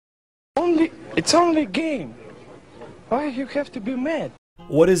It's only a game. Why you have to be mad?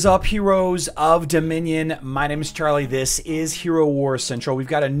 What is up, heroes of Dominion? My name is Charlie. This is Hero Wars Central. We've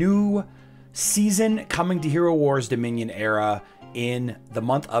got a new season coming to Hero Wars Dominion era in the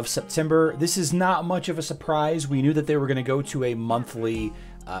month of September. This is not much of a surprise. We knew that they were going to go to a monthly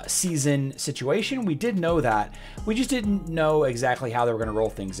season situation. We did know that. We just didn't know exactly how they were going to roll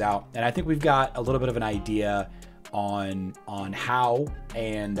things out. And I think we've got a little bit of an idea on how,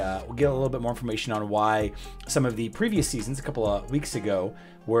 and we'll get a little bit more information on why some of the previous seasons a couple of weeks ago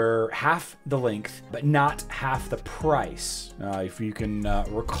were half the length but not half the price. If you can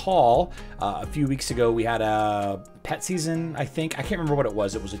recall, a few weeks ago we had a pet season. I can't remember what it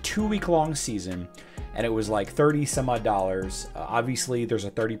was. It was a 2-week long season and it was like 30 some odd dollars. Obviously there's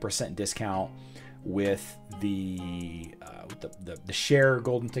a 30% discount with the share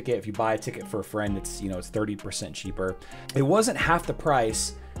golden ticket. If you buy a ticket for a friend, it's 30% cheaper. It wasn't half the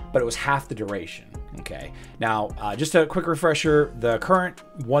price, but it was half the duration. Okay, now just a quick refresher: the current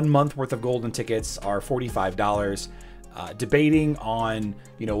 1 month worth of golden tickets are $45. Debating on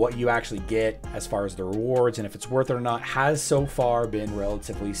what you actually get as far as the rewards and if it's worth it or not has so far been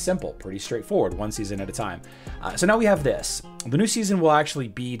relatively simple, pretty straightforward, one season at a time. So now we have this. The new season will actually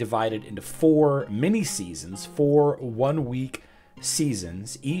be divided into 4 mini seasons, 4 1-week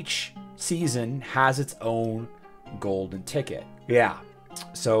seasons. Each season has its own golden ticket. Yeah,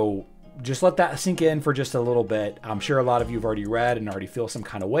 so just let that sink in for just a little bit. I'm sure a lot of you have already read and already feel some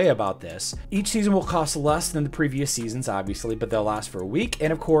kind of way about this. Each season will cost less than the previous seasons, obviously, but they'll last for a week.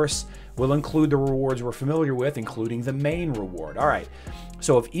 And of course, we'll include the rewards we're familiar with, including the main reward. All right.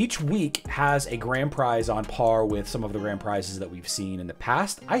 So if each week has a grand prize on par with some of the grand prizes that we've seen in the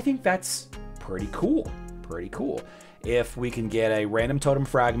past, I think that's pretty cool. Pretty cool. If we can get a random totem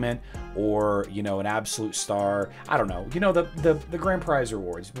fragment or, an absolute star, I don't know, the grand prize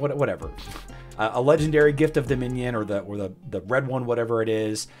rewards, whatever. A legendary gift of Dominion or the red one, whatever it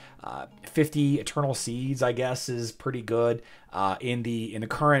is. 50 eternal seeds, I guess, is pretty good. In the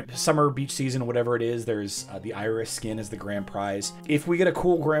current summer beach season, whatever it is, there's the iris skin as the grand prize. If we get a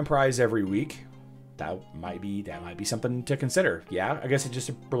cool grand prize every week, that might be something to consider. Yeah, I guess it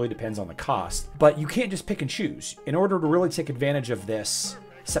just really depends on the cost. But you can't just pick and choose. In order to really take advantage of this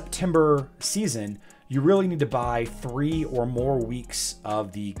September season, you really need to buy 3 or more weeks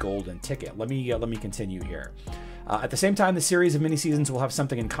of the golden ticket. Let me continue here. At the same time, the series of mini seasons will have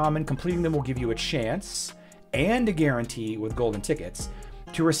something in common. Completing them will give you a chance and a guarantee with golden tickets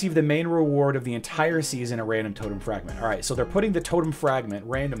to receive the main reward of the entire season, a random totem fragment. All right, so they're putting the totem fragment,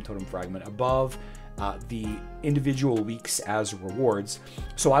 random totem fragment, above the individual weeks as rewards.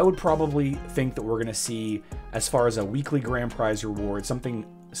 So I would probably think that we're going to see, as far as a weekly grand prize reward, something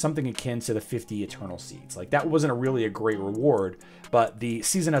akin to the 50 eternal seeds. Like, that wasn't really a great reward, but the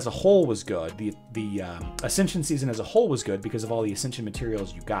season as a whole was good. The Ascension season as a whole was good because of all the Ascension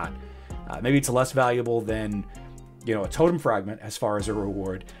materials you got. Maybe it's less valuable than a totem fragment as far as a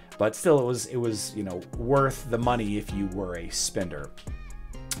reward, but still it was worth the money if you were a spender.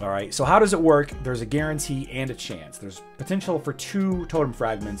 All right, so how does it work? There's a guarantee and a chance. There's potential for 2 totem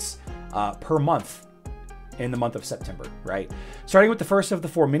fragments per month in the month of September, right? Starting with the first of the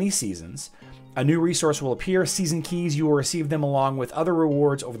 4 mini seasons, a new resource will appear, season keys. You will receive them along with other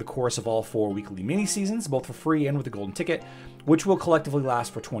rewards over the course of all 4 weekly mini seasons, both for free and with a golden ticket, which will collectively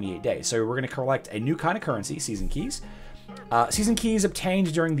last for 28 days. So we're going to collect a new kind of currency, season keys. Season keys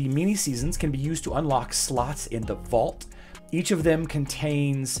obtained during the mini seasons can be used to unlock slots in the vault. Each of them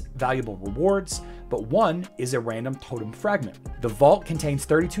contains valuable rewards, but one is a random totem fragment. The vault contains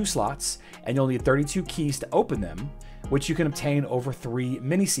 32 slots, and you'll need 32 keys to open them, which you can obtain over 3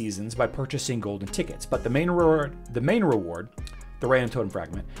 mini seasons by purchasing golden tickets. But the main reward, the random totem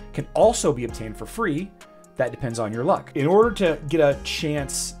fragment, can also be obtained for free. That depends on your luck. In order to get a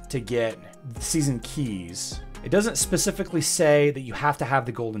chance to get season keys, it doesn't specifically say that you have to have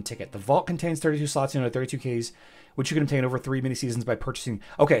the golden ticket. The vault contains 32 slots, 32 keys, which you can obtain over 3 mini seasons by purchasing.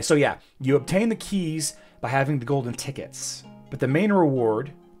 Okay, so yeah, you obtain the keys by having the golden tickets, but the main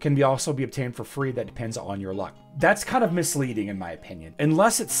reward can also be obtained for free. That depends on your luck. That's kind of misleading in my opinion.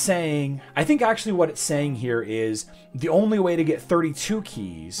 Unless it's saying, I think actually what it's saying here is the only way to get 32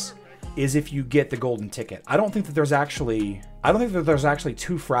 keys is if you get the golden ticket. I don't think that there's actually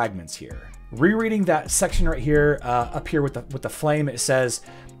 2 fragments here. Rereading that section right here, up here with the flame, it says,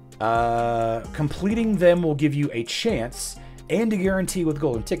 completing them will give you a chance and a guarantee with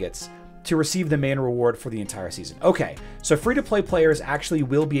golden tickets to receive the main reward for the entire season. Okay, so free-to-play players actually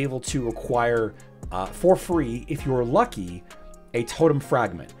will be able to acquire for free, if you're lucky, a totem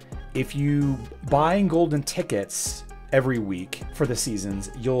fragment. If you buying golden tickets every week for the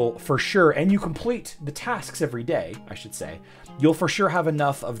seasons, you'll for sure, and you complete the tasks every day, I should say, you'll for sure have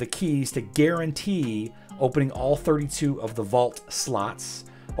enough of the keys to guarantee opening all 32 of the vault slots.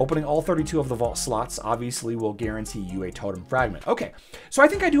 Opening all 32 of the vault slots obviously will guarantee you a totem fragment. Okay, so I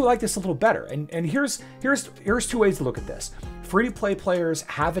think I do like this a little better. And here's two ways to look at this. Free-to-play players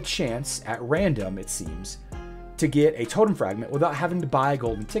have a chance at random, it seems, to get a totem fragment without having to buy a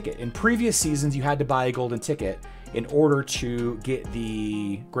golden ticket. In previous seasons, you had to buy a golden ticket in order to get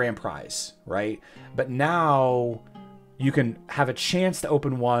the grand prize, right? But now you can have a chance to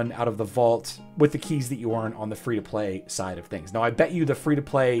open one out of the vault with the keys that you earn on the free-to-play side of things. Now, I bet you the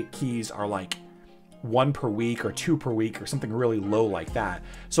free-to-play keys are like 1 per week or 2 per week or something really low like that.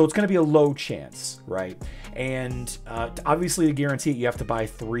 So it's going to be a low chance, right? And obviously to guarantee it, you have to buy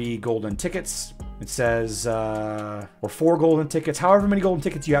 3 golden tickets. It says, or 4 golden tickets, however many golden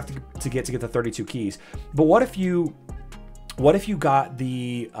tickets you have to get the 32 keys. But what if you got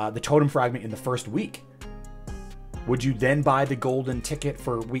the totem fragment in the first week? Would you then buy the golden ticket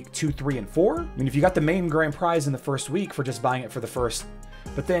for week 2, 3, and 4? I mean, if you got the main grand prize in the first week for just buying it for the first,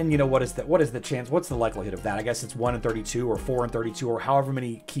 but then, you know, what is the chance? What's the likelihood of that? I guess it's 1 in 32 or 4 in 32 or however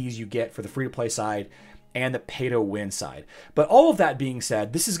many keys you get for the free-to-play side and the pay-to-win side. But all of that being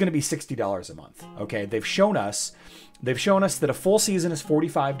said, this is going to be $60 a month. Okay, they've shown us that a full season is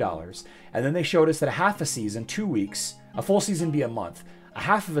 $45, and then they showed us that a half a season, 2 weeks, a full season be a month, a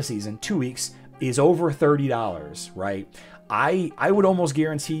half of a season, 2 weeks, is over $30, right? I would almost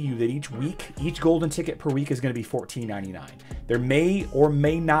guarantee you that each golden ticket per week is going to be $14.99. There may or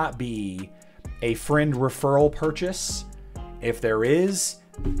may not be a friend referral purchase. If there is,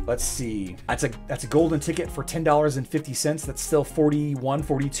 let's see. That's a golden ticket for $10.50. That's still $41,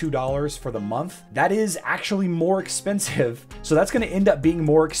 $42 for the month. That is actually more expensive. So that's going to end up being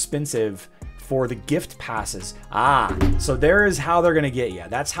more expensive for the gift passes. So there is how they're going to get you.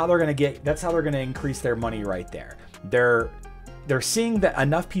 That's how they're going to increase their money right there. They're seeing that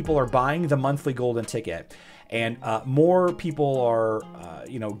enough people are buying the monthly golden ticket, and more people are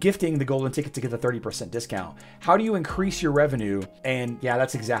gifting the golden ticket to get the 30% discount. How do you increase your revenue? And yeah,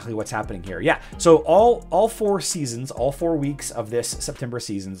 that's exactly what's happening here. Yeah, so all 4 seasons, all 4 weeks of this September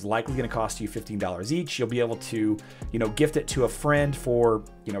season is likely going to cost you $15 each. You'll be able to gift it to a friend for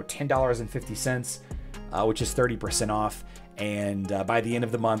 $10.50, which is 30% off. And by the end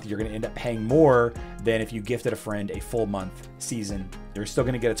of the month, you're going to end up paying more than if you gifted a friend a full month season. You're still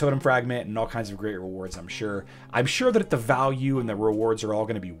going to get a totem fragment and all kinds of great rewards, I'm sure. I'm sure that the value and the rewards are all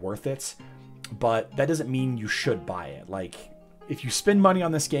going to be worth it, but that doesn't mean you should buy it. Like, if you spend money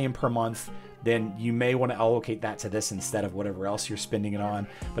on this game per month, then you may want to allocate that to this instead of whatever else you're spending it on.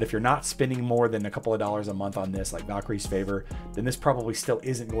 But if you're not spending more than a couple of dollars a month on this, like Valkyrie's Favor, then this probably still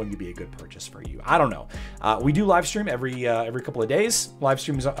isn't going to be a good purchase for you. I don't know. We do live stream every couple of days. Live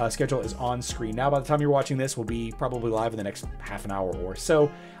stream schedule is on screen now. By the time you're watching this, we'll be probably live in the next half an hour or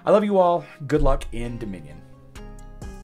so. I love you all. Good luck in Dominion.